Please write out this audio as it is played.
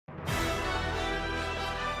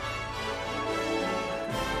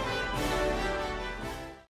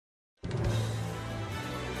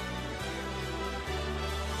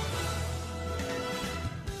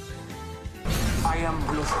I am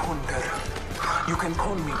Bloodhunter. You can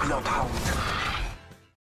call me Bloodhound.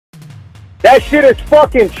 That shit is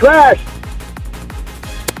fucking trash!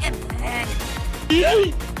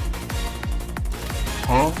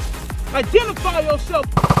 Huh? Identify yourself!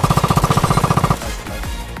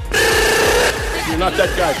 You're not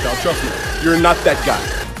that guy, pal. Trust me. You're not that guy.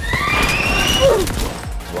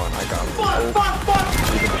 One, I got him. Fuck!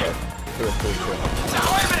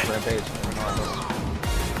 Rampage.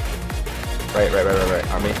 Right.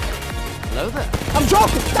 On me. Hello there. I'm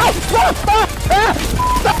joking!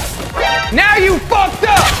 Now you fucked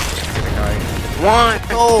up! One.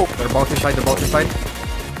 Oh! They're both inside. I'm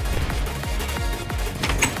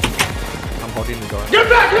holding the door. Get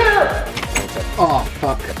back here! Oh,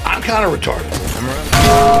 fuck. I'm kind of retarded. I'm running.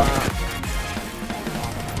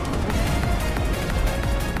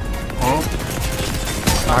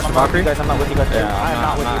 You guys, I'm not with you guys.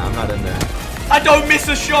 Yeah, I'm not in there. I don't miss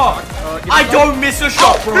a shot! I don't miss a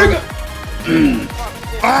shot, bro!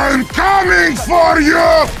 I'm coming for you!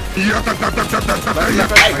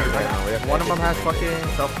 One of them has fucking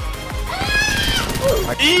self.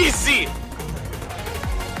 Easy!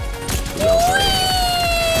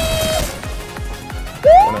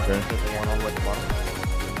 One of them. One all the way at the bottom.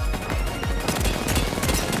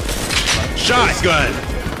 Shotgun!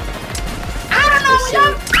 I don't know,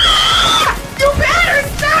 you better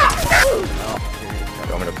stop!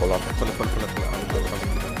 You want me to pull up? Pull it.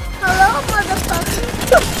 Hello,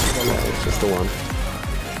 motherfucker. It's just the one.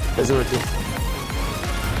 Isn't it just?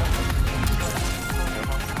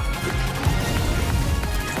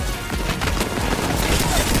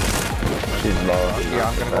 She's low. Yeah,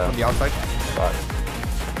 I'm gonna go from the outside.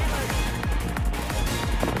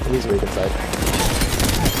 But he's weak inside.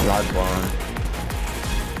 Large one.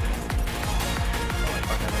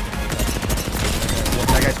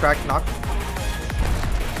 That guy's cracked, knocked.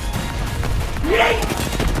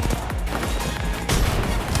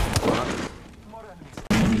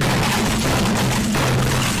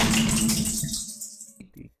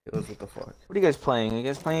 What the fuck? What are you guys playing? You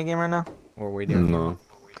guys playing a game right now? We're waiting. No.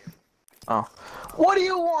 Oh. What do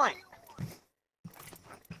you want?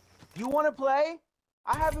 You want to play?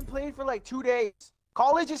 I haven't played for like 2 days.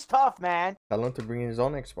 College is tough, man. Tell him to bring in his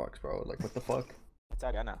own Xbox, bro. Like, what the fuck?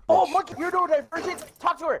 Sorry, I know. Oh, monkey, you're neurodivergent.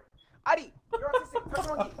 Talk to her. Adi, you're autistic. Press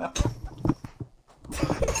monkey.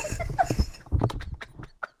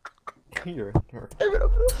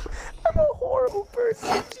 I'm a horrible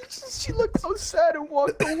person. She looked so sad and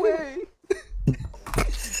walked away.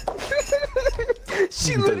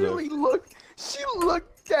 She literally looked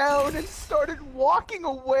down and started walking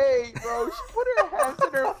away, bro. She put her hands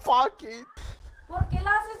in her pocket. ¿Por qué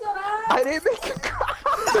la haces llorar? I didn't make her cry.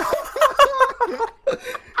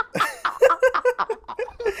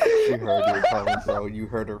 She heard your comments, bro. You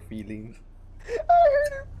hurt her feelings. I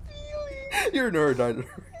hurt her feelings. You're a nerd.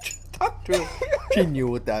 Talk to her. She knew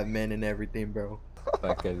what that meant and everything, bro.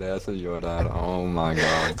 Que le hace llorar. Oh my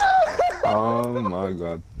god. Oh my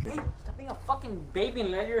god. Hey, stop being a fucking baby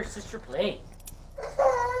and let your sister play.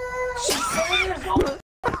 She's 7 years old.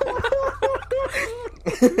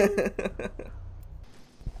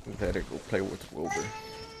 We better go play with Wilbur.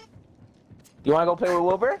 You wanna go play with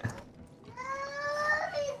Wilbur?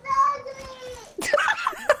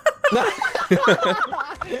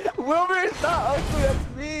 Wilbur is not ugly, that's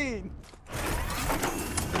mean.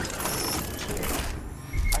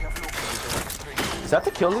 Is that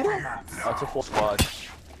the kill leader? Oh, it's a full squad.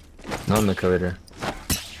 No, I'm the kill leader.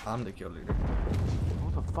 I'm the kill leader.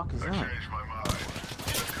 What the fuck is that?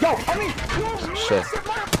 Yo, I mean, Shit.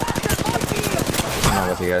 I'm not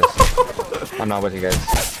with you guys. I'm not with you guys.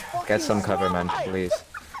 Get some cover, man, please.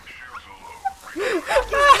 You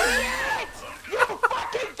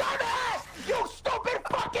fucking dumbass! You stupid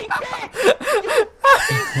fucking bitch!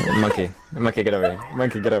 Monkey, get over here.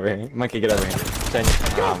 Monkey, get over here. Monkey, get over here.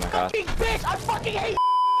 Oh my god. Fucking bitch! I fucking hate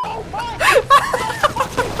so much!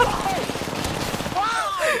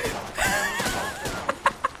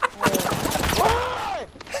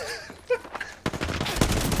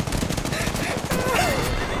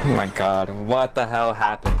 Oh my god, what the hell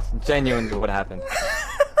happened? Genuinely, what happened?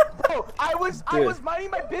 Bro, I was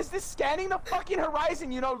minding my business, scanning the fucking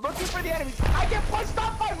horizon, you know, looking for the enemies. I get punched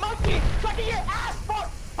off by monkey, sucking your ass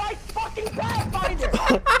fucked by fucking Pathfinder.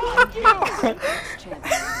 Fuck you!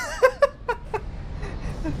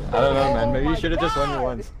 I don't know, man. Maybe you should have just won your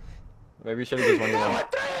ones. Maybe you should have just won your ones.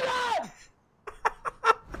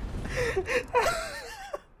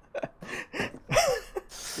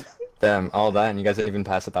 Damn, all that, and you guys didn't even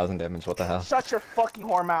pass 1,000 damage. What the hell? Shut your fucking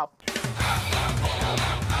whore mouth.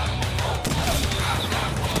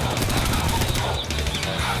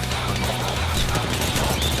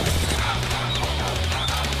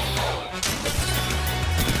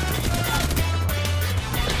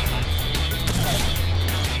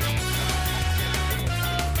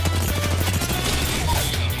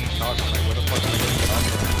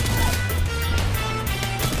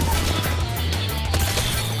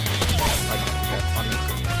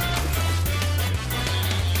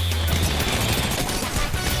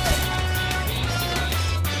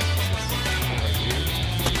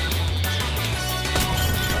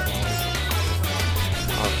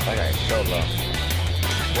 That guy is so low.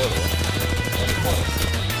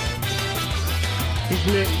 He's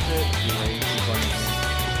lit, he's lit. He's running.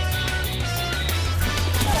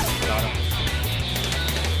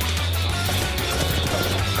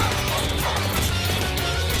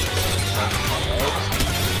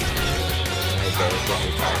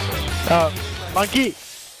 Got him. Monkey!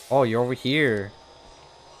 Oh, you're over here.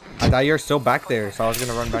 I thought you were still back there, so I was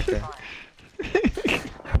gonna run back there.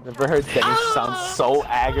 Never heard Dennis sound so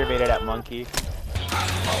aggravated at Monkey.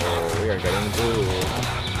 Oh, we are getting blue.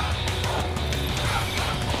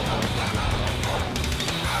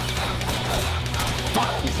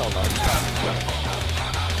 Fuck, he's so low.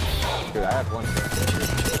 Dude, I have one.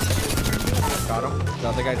 Got him. The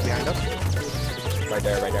other guy's behind us. Right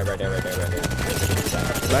there. Left.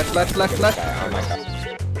 Oh my god.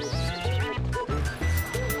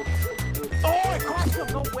 Oh, I crossed him.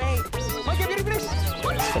 No way. Monkey, I'm gonna finish.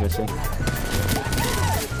 Finishing.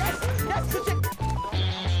 Yes, good shit.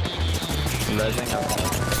 Rezzing.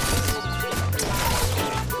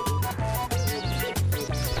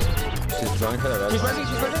 She's going for the res. She's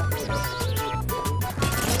ready.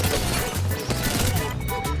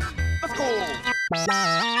 Let's go.